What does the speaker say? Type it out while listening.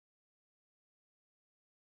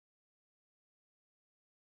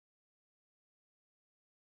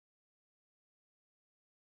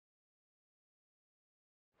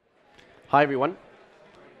Hi, everyone.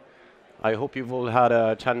 I hope you've all had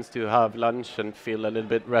a chance to have lunch and feel a little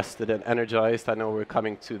bit rested and energized. I know we're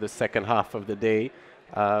coming to the second half of the day.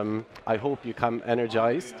 I hope you come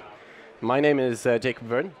energized. My name is Jacob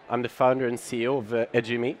Waern. I'm the founder and CEO of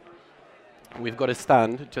EduMe. We've got a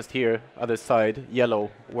stand just here, other side,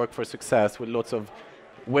 yellow, work for success, with lots of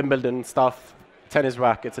Wimbledon stuff, tennis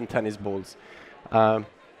rackets and tennis balls.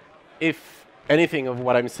 If anything of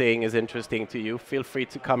what I'm saying is interesting to you, feel free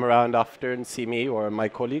to come around after and see me or my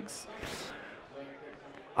colleagues.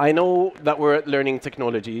 I know that we're at Learning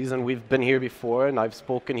Technologies, and we've been here before, and I've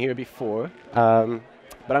spoken here before,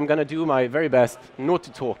 but I'm going to do my very best not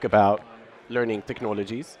to talk about learning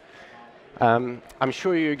technologies. I'm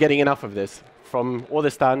sure you're getting enough of this from all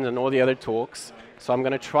the stands and all the other talks, so I'm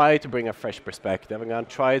going to try to bring a fresh perspective. I'm going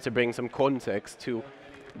to try to bring some context to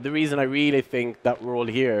the reason I really think that we're all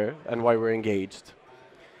here and why we're engaged.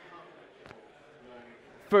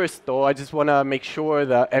 First, though, I just want to make sure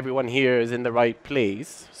that everyone here is in the right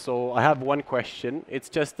place. So I have one question. It's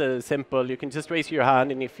just simple. You can just raise your hand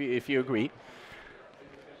and if you agree.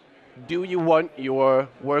 Do you want your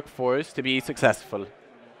workforce to be successful?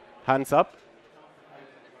 Hands up.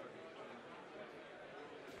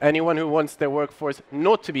 Anyone who wants their workforce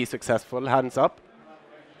not to be successful, hands up.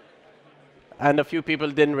 And a few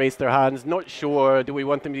people didn't raise their hands. Not sure. Do we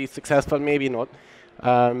want them to be successful? Maybe not.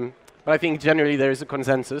 But I think generally there is a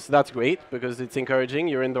consensus. That's great because it's encouraging.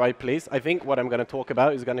 You're in the right place. I think what I'm going to talk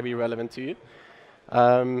about is going to be relevant to you.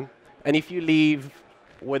 And if you leave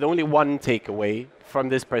with only one takeaway from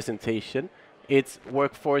this presentation, it's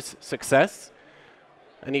workforce success.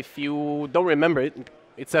 And if you don't remember it,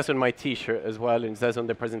 it says on my T-shirt as well, and it says on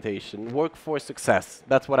the presentation, workforce success.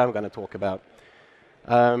 That's what I'm going to talk about.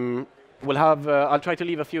 We'll have, I'll try to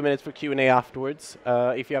leave a few minutes for Q&A afterwards.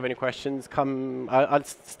 If you have any questions, come, I'll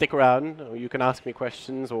stick around. Or you can ask me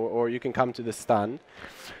questions, or you can come to the stand.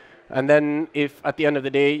 And then if at the end of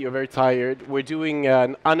the day you're very tired, we're doing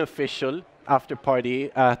an unofficial after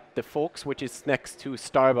party at the Fox, which is next to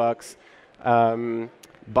Starbucks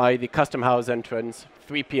by the Custom House entrance,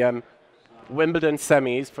 3 p.m. Wimbledon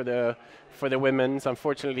semis for the women's.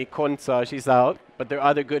 Unfortunately, Konza, she's out, but there are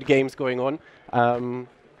other good games going on.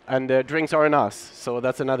 And the drinks are on us, so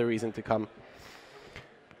that's another reason to come.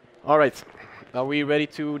 All right, are we ready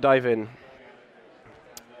to dive in?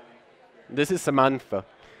 This is Samantha.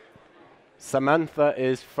 Samantha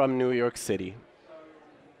is from New York City.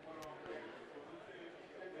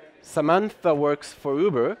 Samantha works for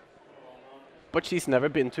Uber, but she's never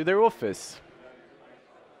been to their office.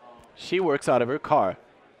 She works out of her car.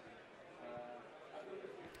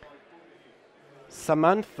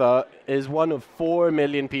 Samantha is one of 4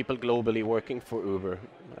 million people globally working for Uber.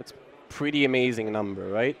 That's a pretty amazing number,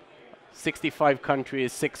 right? 65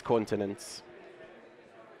 countries, 6 continents.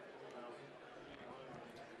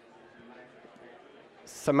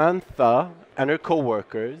 Samantha and her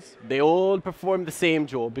co-workers, they all perform the same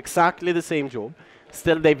job, exactly the same job.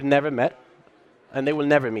 Still, they've never met, and they will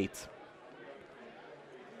never meet.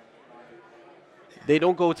 They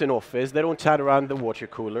don't go to an office. They don't chat around the water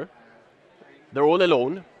cooler. They're all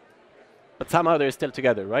alone, but somehow they're still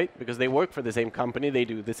together, right? Because they work for the same company, they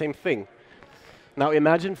do the same thing. Now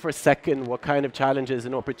imagine for a second what kind of challenges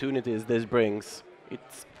and opportunities this brings.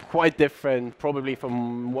 It's quite different probably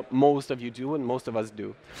from what most of you do and most of us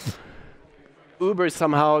do. Uber is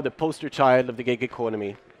somehow the poster child of the gig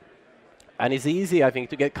economy. And it's easy, I think,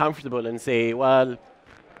 to get comfortable and say, well,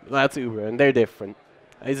 that's Uber and they're different.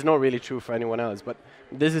 It's not really true for anyone else, but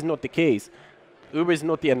this is not the case. Uber is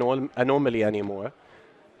not the anomaly anymore.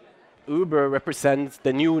 Uber represents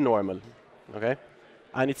the new normal, okay?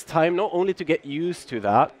 And it's time not only to get used to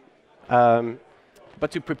that,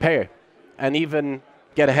 but to prepare and even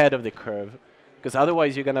get ahead of the curve, because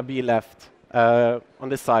otherwise you're going to be left on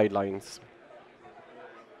the sidelines.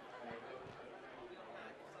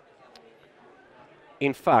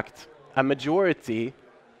 In fact, a majority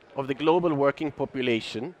of the global working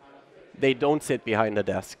population, they don't sit behind a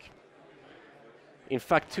desk. In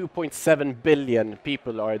fact, 2.7 billion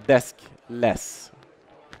people are deskless,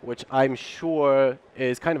 which I'm sure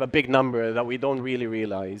is kind of a big number that we don't really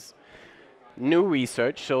realize. New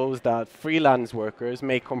research shows that freelance workers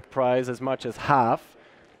may comprise as much as half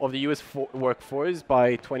of the US workforce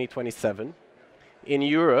by 2027. In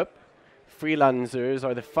Europe, freelancers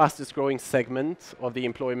are the fastest growing segment of the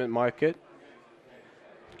employment market.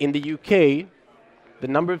 In the UK, the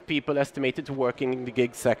number of people estimated to working in the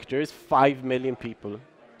gig sector is 5 million people.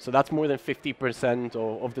 So that's more than 50%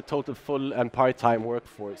 of the total full and part-time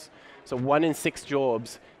workforce. So 1 in 6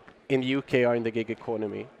 jobs in the UK are in the gig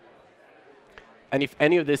economy. And if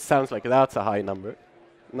any of this sounds like that's a high number,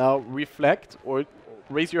 Now reflect or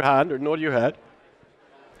raise your hand or nod your head.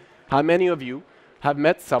 How many of you have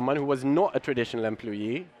met someone who was not a traditional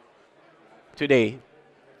employee today,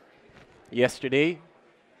 yesterday,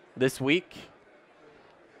 this week?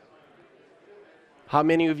 How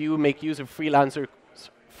many of you make use of freelancers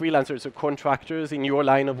or contractors in your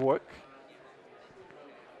line of work?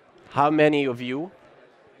 How many of you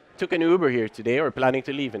took an Uber here today or are planning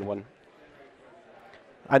to leave in one?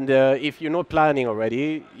 And if you're not planning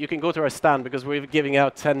already, you can go to our stand because we're giving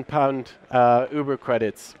out £10 Uber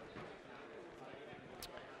credits.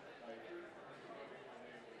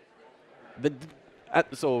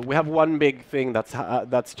 So we have one big thing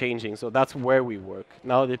that's changing. So that's where we work.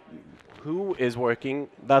 Now, who is working,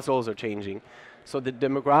 that's also changing. So the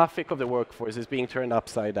demographic of the workforce is being turned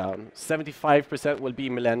upside down. 75% will be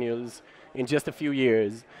millennials in just a few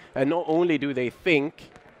years. And not only do they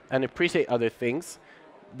think and appreciate other things,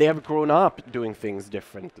 they have grown up doing things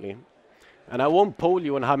differently. And I won't poll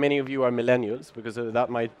you on how many of you are millennials, because that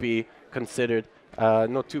might be considered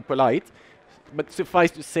not too polite. But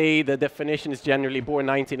suffice to say, the definition is generally born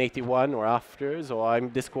 1981 or after, so I'm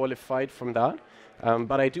disqualified from that.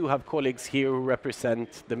 But I do have colleagues here who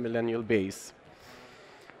represent the millennial base.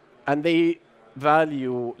 And they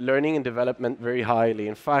value learning and development very highly.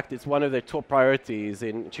 In fact, it's one of their top priorities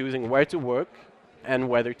in choosing where to work and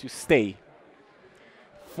whether to stay.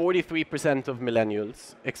 43% of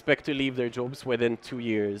millennials expect to leave their jobs within 2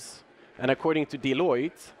 years. And according to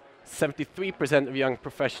Deloitte, 73% of young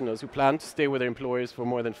professionals who plan to stay with their employers for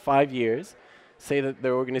more than 5 years say that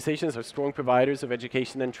their organizations are strong providers of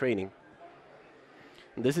education and training.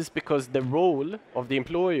 And this is because the role of the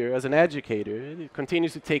employer as an educator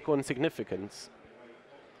continues to take on significance.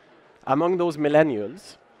 Among those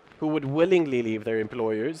millennials who would willingly leave their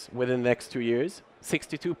employers within the next 2 years,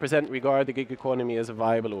 62% regard the gig economy as a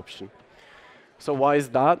viable option. So why is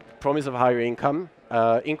that? Promise of higher income,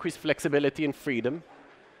 increased flexibility and freedom,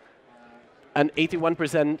 and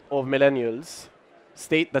 81% of millennials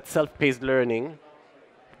state that self-paced learning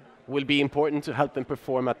will be important to help them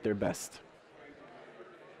perform at their best.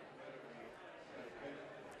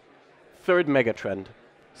 Third megatrend,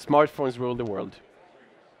 smartphones rule the world.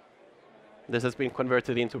 This has been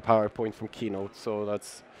converted into PowerPoint from Keynote, so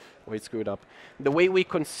that's why it's screwed up. The way we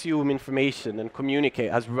consume information and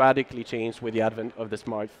communicate has radically changed with the advent of the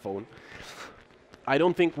smartphone. I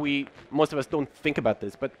don't think most of us don't think about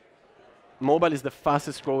this, but mobile is the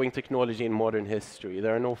fastest growing technology in modern history.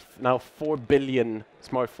 There are now 4 billion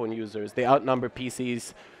smartphone users. They outnumber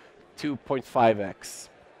PCs 2.5x.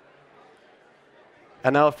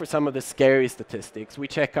 And now for some of the scary statistics. We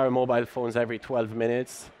check our mobile phones every 12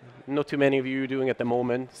 minutes. Not too many of you are doing it at the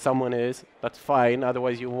moment. Someone is. That's fine.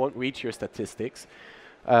 Otherwise, you won't reach your statistics.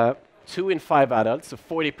 2 in 5 adults, so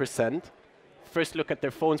 40%, first look at their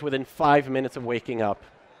phones within 5 minutes of waking up,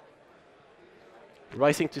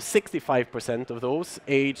 rising to 65% of those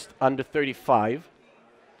aged under 35,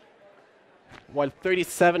 while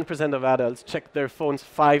 37% of adults check their phones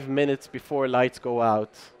 5 minutes before lights go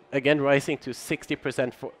out. Again, rising to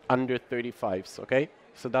 60% for under 35s, okay?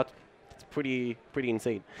 So that's pretty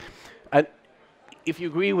insane. And if you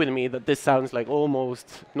agree with me that this sounds like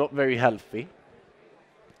almost not very healthy,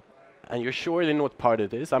 and you're surely not part of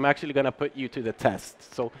this, I'm actually going to put you to the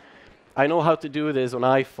test. So I know how to do this on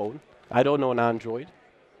iPhone. I don't know on Android.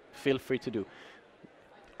 Feel free to do.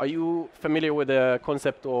 Are you familiar with the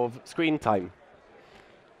concept of screen time?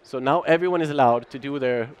 So now everyone is allowed to do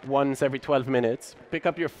their once every 12 minutes. Pick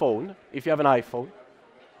up your phone, if you have an iPhone.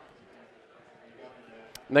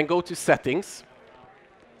 Then go to Settings.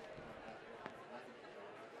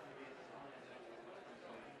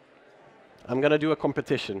 I'm going to do a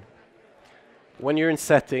competition. When you're in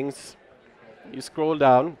Settings, you scroll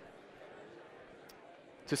down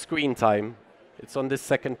to Screen Time. It's on this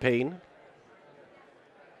second pane.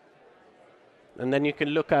 And then you can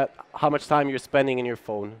look at how much time you're spending in your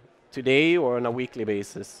phone, today or on a weekly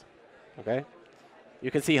basis. Okay? You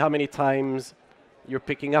can see how many times you're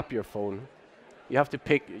picking up your phone. You have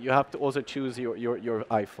to also choose your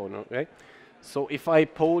iPhone, okay? So if I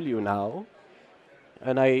poll you now,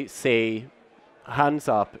 and I say, hands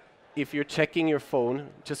up, if you're checking your phone,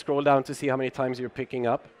 just scroll down to see how many times you're picking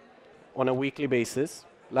up on a weekly basis,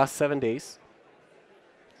 last 7 days.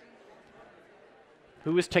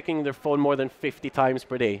 Who is checking their phone more than 50 times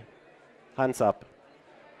per day? Hands up.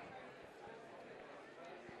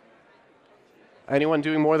 Anyone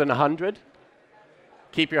doing more than 100?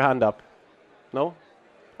 Keep your hand up. No?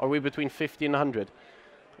 Are we between 50 and 100?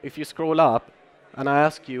 If you scroll up and I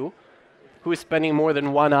ask you, who is spending more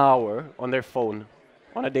than 1 hour on their phone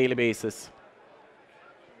on a daily basis?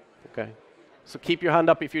 Okay. So keep your hand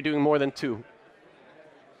up if you're doing more than 2.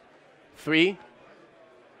 3,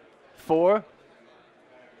 4,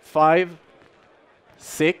 5,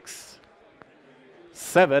 6,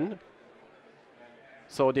 7.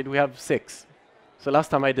 So did we have 6? So last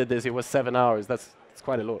time I did this, it was 7 hours. That's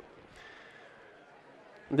quite a lot.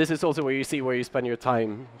 This is also where you see where you spend your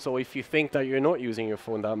time. So if you think that you're not using your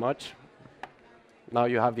phone that much, now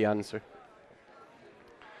you have the answer.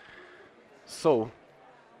 So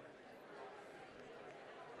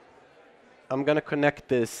I'm going to connect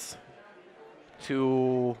this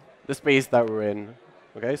to the space that we're in.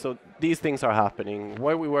 Okay, so these things are happening.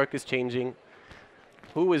 Where we work is changing.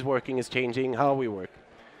 Who is working is changing. How we work.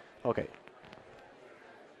 Okay.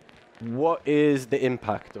 What is the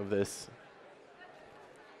impact of this?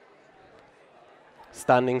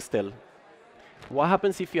 Standing still. What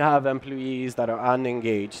happens if you have employees that are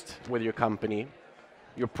unengaged with your company,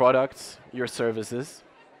 your products, your services?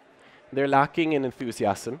 They're lacking in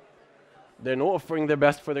enthusiasm. They're not offering their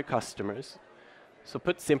best for their customers. So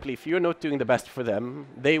put simply, if you're not doing the best for them,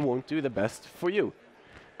 they won't do the best for you.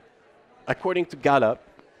 According to Gallup,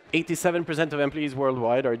 87% of employees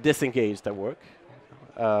worldwide are disengaged at work.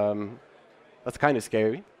 That's kind of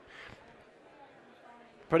scary.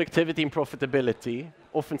 Productivity and profitability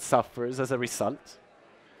often suffers as a result.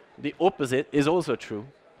 The opposite is also true.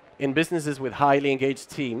 In businesses with highly engaged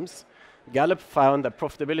teams, Gallup found that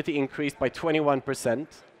profitability increased by 21%.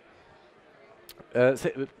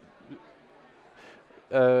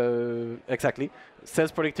 Exactly.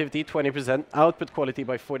 Sales productivity 20%, output quality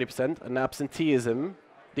by 40%, and absenteeism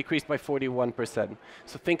decreased by 41%.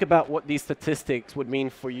 So think about what these statistics would mean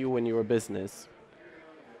for you and your business.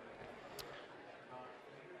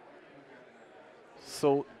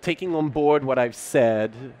 So taking on board what I've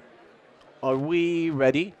said, are we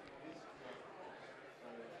ready?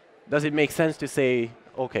 Does it make sense to say,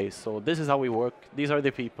 okay, so this is how we work, these are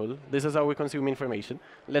the people, this is how we consume information,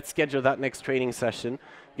 let's schedule that next training session,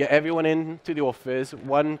 get everyone into the office,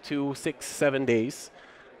 1, 2, 6, 7 days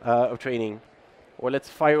of training. Or let's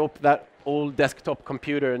fire up that old desktop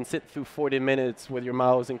computer and sit through 40 minutes with your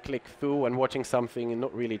mouse and click through and watching something and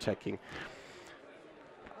not really checking.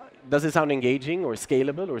 Does it sound engaging or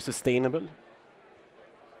scalable or sustainable?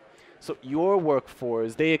 So your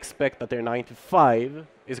workforce, they expect that their 9 to 5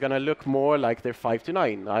 is going to look more like their 5 to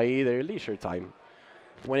 9, i.e. their leisure time,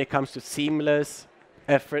 when it comes to seamless,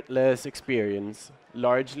 effortless experience,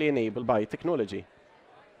 largely enabled by technology.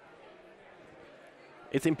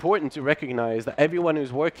 It's important to recognize that everyone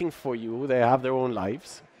who's working for you, they have their own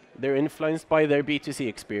lives. They're influenced by their B2C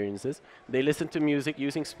experiences. They listen to music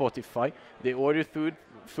using Spotify. They order food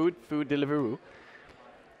Deliveroo.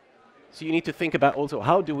 So you need to think about also,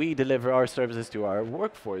 how do we deliver our services to our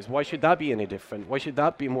workforce? Why should that be any different? Why should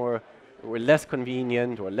that be more or less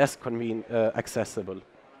convenient or less accessible?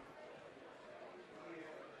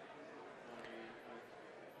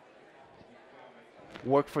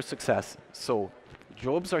 Work for success. So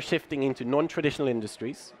jobs are shifting into non-traditional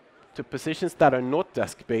industries, to positions that are not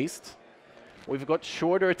desk-based. We've got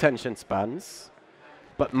shorter attention spans,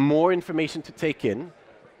 but more information to take in.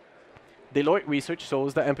 Deloitte research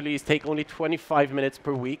shows that employees take only 25 minutes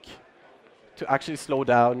per week to actually slow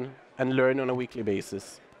down and learn on a weekly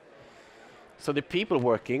basis. So the people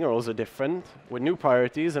working are also different, with new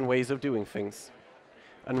priorities and ways of doing things.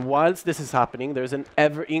 And whilst this is happening, there's an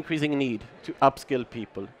ever-increasing need to upskill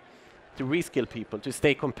people, to reskill people, to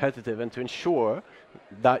stay competitive, and to ensure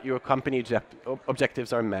that your company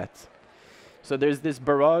objectives are met. So there's this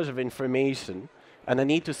barrage of information, and a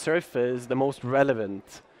need to surface the most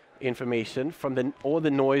relevant information from all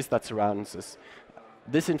the noise that surrounds us.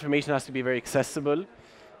 This information has to be very accessible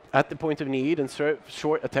at the point of need and serve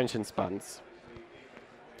short attention spans.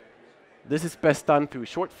 This is best done through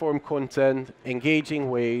short-form content,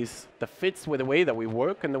 engaging ways that fits with the way that we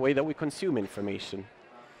work and the way that we consume information.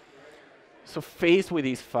 So faced with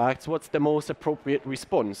these facts, what's the most appropriate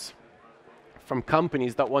response from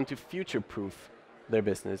companies that want to future-proof their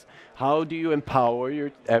business? How do you empower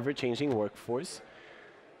your ever-changing workforce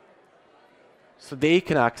so they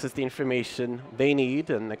can access the information they need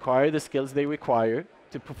and acquire the skills they require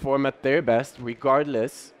to perform at their best,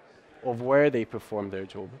 regardless of where they perform their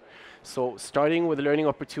job? So starting with learning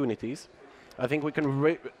opportunities, I think we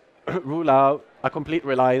can rule out a complete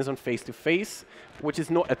reliance on face-to-face, which is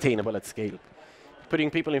not attainable at scale. Putting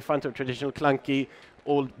people in front of traditional, clunky,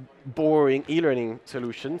 old, boring e-learning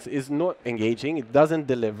solutions is not engaging. It doesn't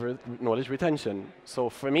deliver knowledge retention. So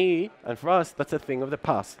for me and for us, that's a thing of the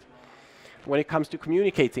past. When it comes to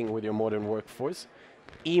communicating with your modern workforce,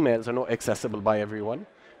 emails are not accessible by everyone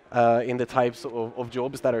in the types of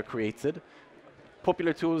jobs that are created.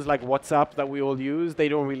 popular tools like WhatsApp that we all use, they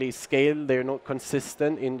don't really scale. They're not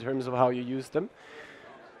consistent in terms of how you use them.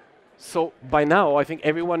 So by now, I think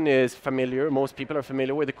everyone is familiar, most people are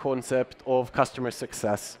familiar with the concept of customer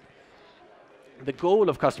success. The goal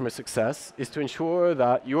of customer success is to ensure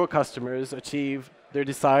that your customers achieve their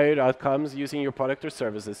desired outcomes using your product or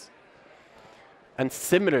services. And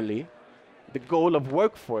similarly, the goal of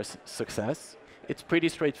workforce success, it's pretty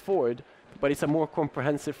straightforward, but it's a more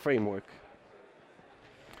comprehensive framework.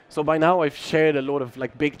 So by now, I've shared a lot of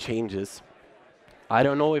big changes. I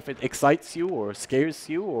don't know if it excites you or scares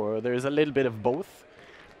you, or there's a little bit of both.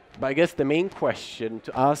 But I guess the main question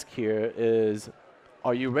to ask here is,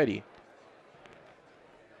 are you ready?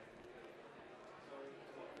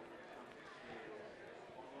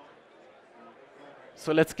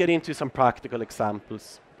 So let's get into some practical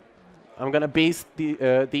examples. I'm going to base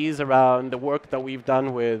these around the work that we've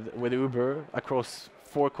done with Uber across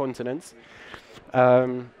 4 continents.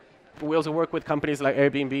 We also work with companies like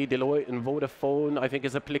Airbnb, Deloitte, and Vodafone. I think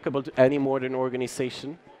it's applicable to any modern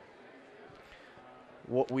organization.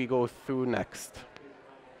 What we go through next.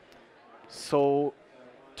 So,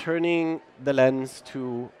 turning the lens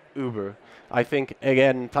to Uber. I think,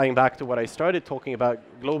 again, tying back to what I started talking about,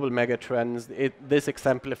 global megatrends, this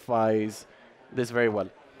exemplifies this very well.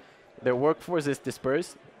 Their workforce is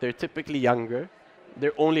dispersed. They're typically younger.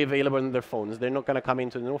 They're only available on their phones. They're not going to come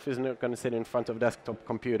into an office. They're not going to sit in front of a desktop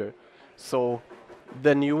computer. So,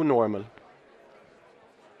 the new normal.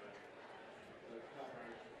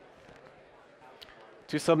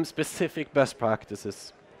 To some specific best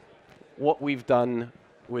practices. What we've done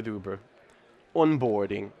with Uber.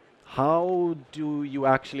 Onboarding. How do you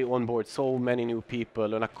actually onboard so many new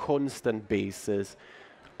people on a constant basis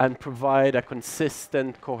and provide a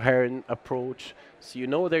consistent, coherent approach so you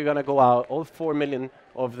know they're going to go out, all 4 million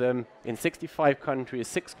of them in 65 countries,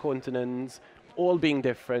 6 continents, all being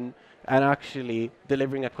different, and actually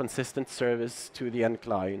delivering a consistent service to the end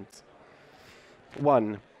client.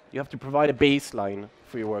 1, you have to provide a baseline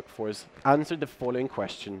for your workforce. Answer the following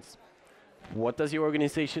questions. What does your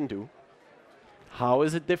organization do? How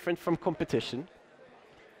is it different from competition?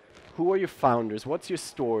 Who are your founders? What's your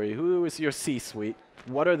story? Who is your C-suite?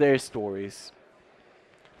 What are their stories?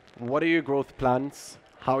 What are your growth plans?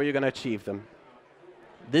 How are you going to achieve them?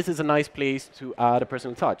 This is a nice place to add a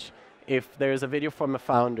personal touch. If there's a video from a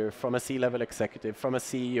founder, from a C-level executive, from a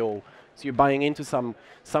CEO, so you're buying into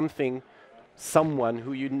someone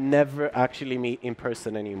who you never actually meet in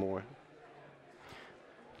person anymore.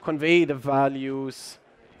 Convey the values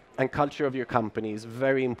and culture of your company is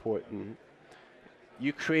very important.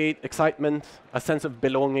 You create excitement, a sense of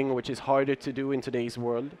belonging, which is harder to do in today's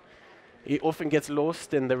world. It often gets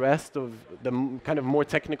lost in the rest of the kind of more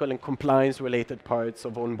technical and compliance-related parts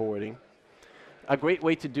of onboarding. A great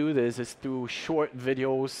way to do this is through short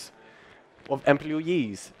videos of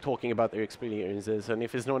employees talking about their experiences. And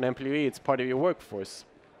if it's not an employee, it's part of your workforce.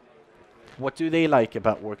 What do they like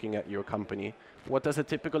about working at your company? What does a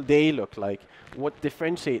typical day look like? What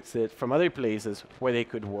differentiates it from other places where they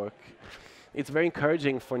could work? It's very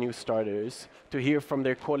encouraging for new starters to hear from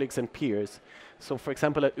their colleagues and peers. So for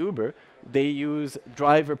example, at Uber, they use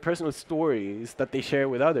driver personal stories that they share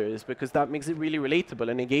with others because that makes it really relatable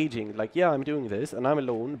and engaging. Like, yeah, I'm doing this and I'm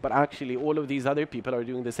alone, but actually all of these other people are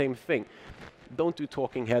doing the same thing. Don't do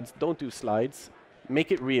talking heads, don't do slides,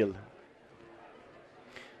 make it real.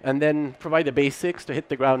 And then provide the basics to hit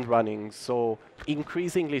the ground running. So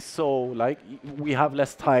increasingly so, like we have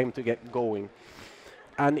less time to get going.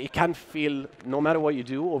 And it can feel, no matter what you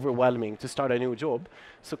do, overwhelming to start a new job.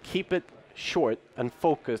 So keep it short and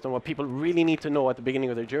focused on what people really need to know at the beginning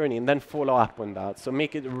of their journey and then follow up on that. So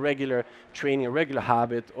make it a regular training, a regular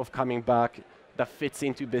habit of coming back that fits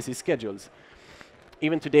into busy schedules.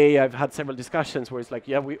 Even today, I've had several discussions where it's like,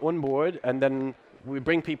 yeah, we onboard and then we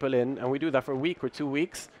bring people in and we do that for a week or 2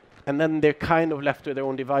 weeks and then they're kind of left to their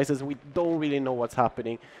own devices. We don't really know what's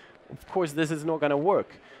happening. Of course, this is not going to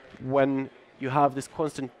work when you have this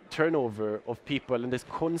constant turnover of people and this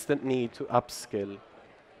constant need to upskill.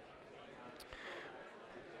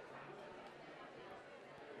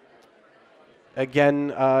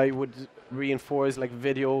 Again, I would reinforce like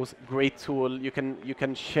videos, great tool. You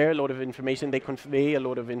can share a lot of information. They convey a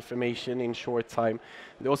lot of information in short time.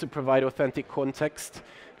 They also provide authentic context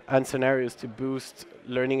and scenarios to boost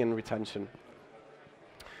learning and retention.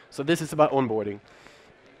 So this is about onboarding.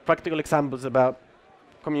 Practical examples about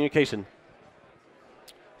communication.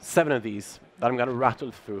 7 of these that I'm going to rattle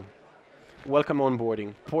through. Welcome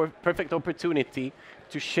onboarding. Perfect opportunity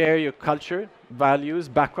to share your culture, values,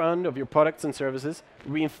 background of your products and services,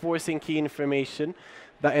 reinforcing key information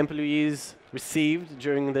that employees received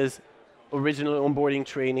during this original onboarding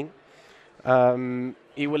training.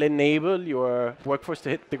 It will enable your workforce to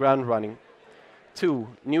hit the ground running. 2,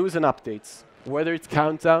 news and updates, whether it's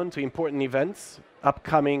countdown to important events,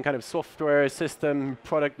 upcoming kind of software, system,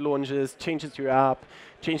 product launches, changes to your app,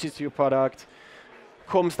 changes to your product,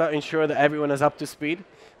 comms that ensure that everyone is up to speed.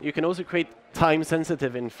 You can also create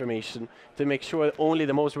time-sensitive information to make sure that only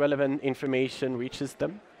the most relevant information reaches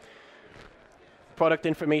them. Product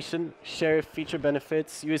information, share feature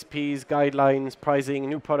benefits, USPs, guidelines, pricing,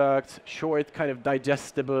 new products, short, kind of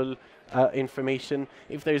digestible information.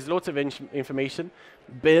 If there's lots of information,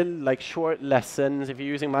 build like short lessons. If you're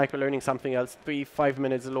using microlearning, something else, 3-5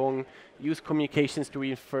 minutes long. Use communications to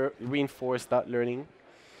reinforce that learning.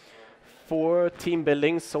 4, team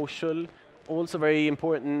building, social. Also very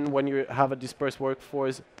important when you have a dispersed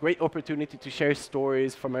workforce. Great opportunity to share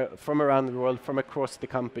stories from around the world, from across the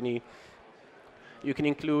company. You can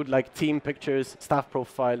include like team pictures, staff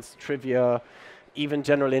profiles, trivia, even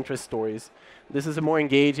general interest stories. This is a more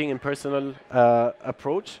engaging and personal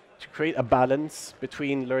approach to create a balance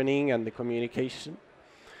between learning and the communication.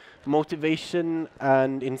 Motivation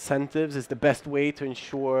and incentives is the best way to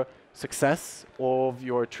ensure success of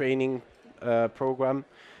your training program.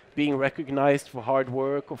 Being recognized for hard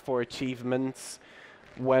work or for achievements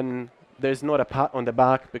when there's not a pat on the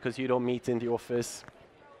back because you don't meet in the office.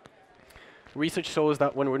 Research shows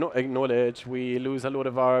that when we're not acknowledged, we lose a lot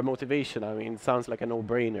of our motivation. I mean, it sounds like a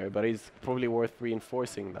no-brainer, but it's probably worth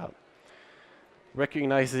reinforcing that.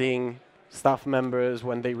 Recognizing staff members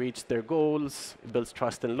when they reach their goals, it builds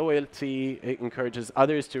trust and loyalty, it encourages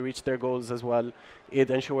others to reach their goals as well. It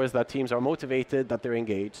ensures that teams are motivated, that they're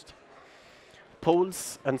engaged.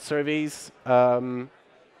 Polls and surveys,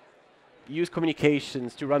 use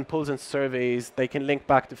communications to run polls and surveys. They can link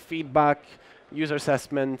back to feedback, user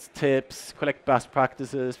assessments, tips, collect best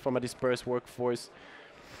practices from a dispersed workforce.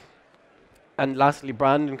 And lastly,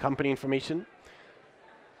 brand and company information.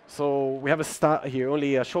 So we have a stat here,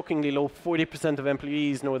 only a shockingly low 40% of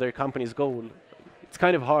employees know their company's goal. It's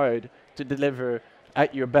kind of hard to deliver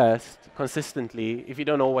at your best consistently if you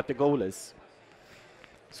don't know what the goal is.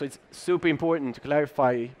 So it's super important to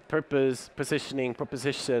clarify purpose, positioning,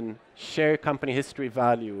 proposition, share company history,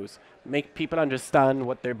 values, make people understand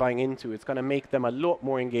what they're buying into. It's going to make them a lot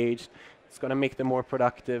more engaged. It's going to make them more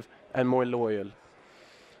productive and more loyal.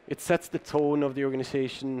 It sets the tone of the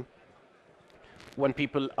organization when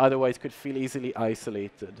people otherwise could feel easily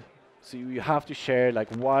isolated. So you have to share, like,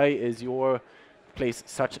 why is your place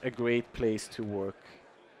such a great place to work?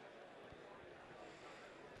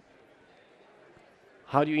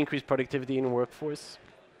 How do you increase productivity in a workforce?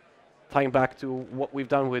 Tying back to what we've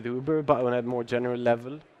done with Uber, but on a more general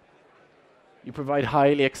level. You provide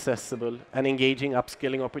highly accessible and engaging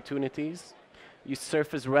upskilling opportunities. You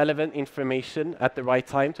surface relevant information at the right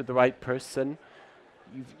time to the right person.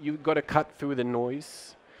 You've got to cut through the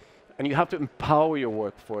noise. And you have to empower your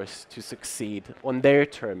workforce to succeed on their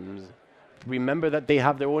terms. Remember that they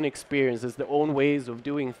have their own experiences, their own ways of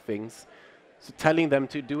doing things. So telling them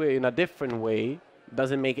to do it in a different way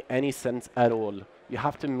doesn't make any sense at all. You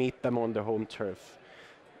have to meet them on their home turf.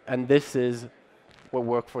 And this is where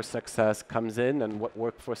workforce success comes in and what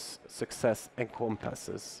workforce success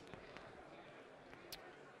encompasses.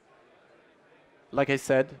 Like I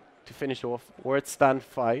said, to finish off, we're at stand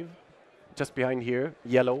 5, just behind here,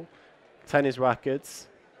 yellow, tennis rackets.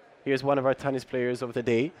 Here's one of our tennis players of the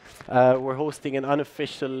day. We're hosting an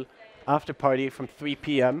unofficial after party from 3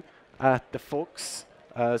 p.m. at the Fox.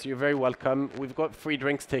 So you're very welcome. We've got free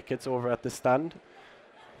drinks tickets over at the stand.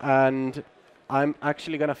 And I'm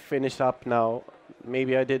actually going to finish up now.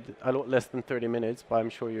 Maybe I did a lot less than 30 minutes, but I'm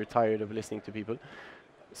sure you're tired of listening to people.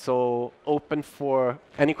 So open for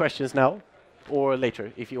any questions now or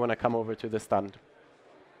later if you want to come over to the stand.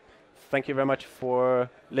 Thank you very much for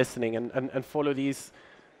listening, and follow these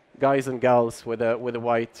guys and gals with the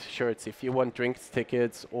white shirts if you want drinks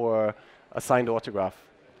tickets or a signed autograph.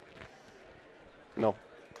 No,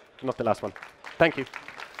 not the last one. Thank you.